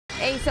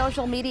A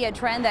social media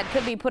trend that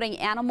could be putting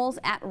animals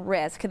at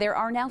risk. There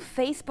are now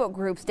Facebook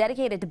groups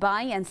dedicated to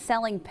buying and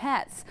selling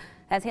pets.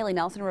 As Haley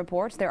Nelson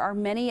reports, there are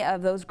many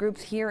of those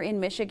groups here in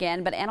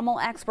Michigan, but animal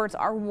experts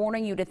are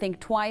warning you to think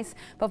twice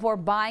before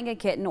buying a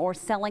kitten or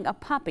selling a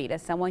puppy to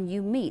someone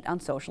you meet on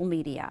social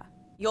media.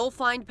 You'll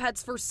find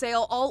pets for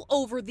sale all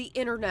over the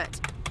internet.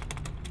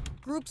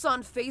 Groups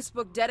on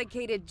Facebook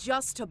dedicated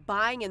just to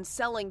buying and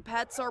selling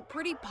pets are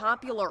pretty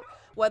popular.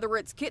 Whether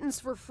it's kittens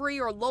for free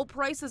or low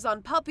prices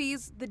on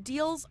puppies, the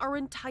deals are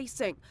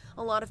enticing.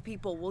 A lot of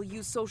people will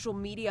use social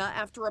media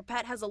after a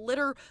pet has a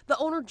litter the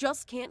owner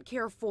just can't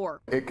care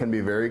for. It can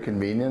be very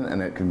convenient and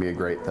it can be a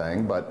great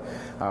thing, but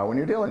when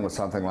you're dealing with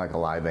something like a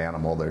live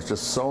animal, there's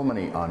just so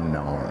many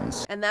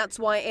unknowns. And that's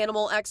why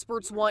animal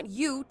experts want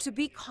you to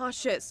be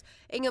cautious.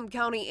 Ingham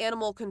County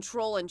Animal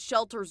Control and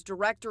Shelters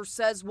Director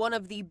says one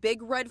of the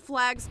big red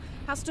flags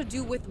has to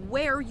do with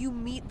where you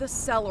meet the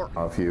seller.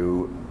 If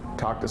you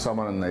talk to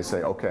someone and they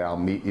say, okay, I'll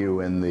meet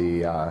you in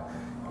the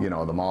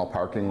the mall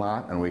parking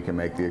lot and we can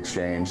make the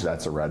exchange,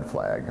 that's a red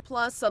flag.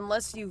 Plus,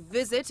 unless you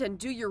visit and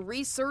do your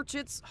research,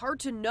 it's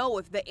hard to know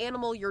if the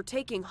animal you're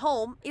taking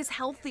home is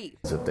healthy.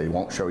 If they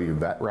won't show you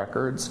vet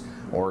records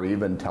or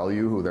even tell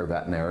you who their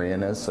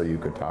veterinarian is so you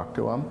could talk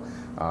to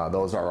them,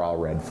 those are all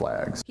red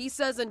flags. He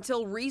says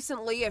until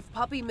recently, if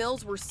puppy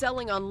mills were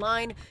selling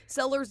online,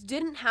 sellers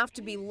didn't have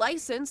to be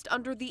licensed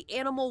under the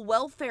Animal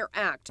Welfare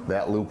Act.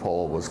 That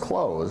loophole was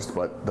closed,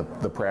 but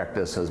the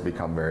practice has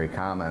become very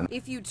common.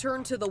 If you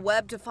turn to the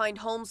web to find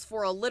homes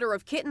for a litter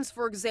of kittens,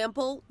 for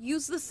example,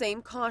 use the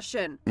same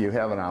caution. You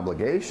have an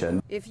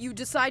obligation. If you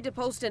decide to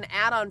post an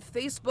ad on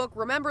Facebook,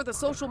 remember the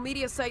social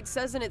media site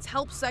says in its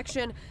help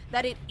section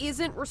that it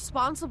isn't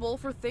responsible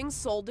for things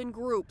sold in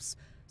groups.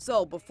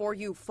 So before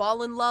you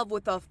fall in love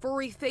with a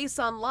furry face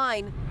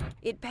online,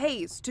 it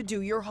pays to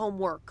do your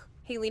homework.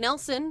 Haley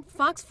Nelson,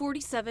 Fox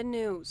 47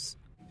 News.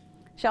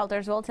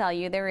 Shelters will tell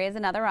you there is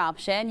another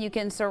option. You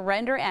can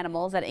surrender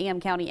animals at Ingham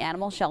County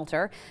Animal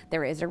Shelter.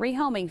 There is a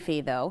rehoming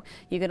fee, though.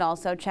 You can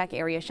also check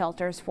area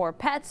shelters for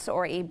pets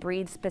or a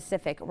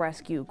breed-specific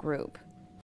rescue group.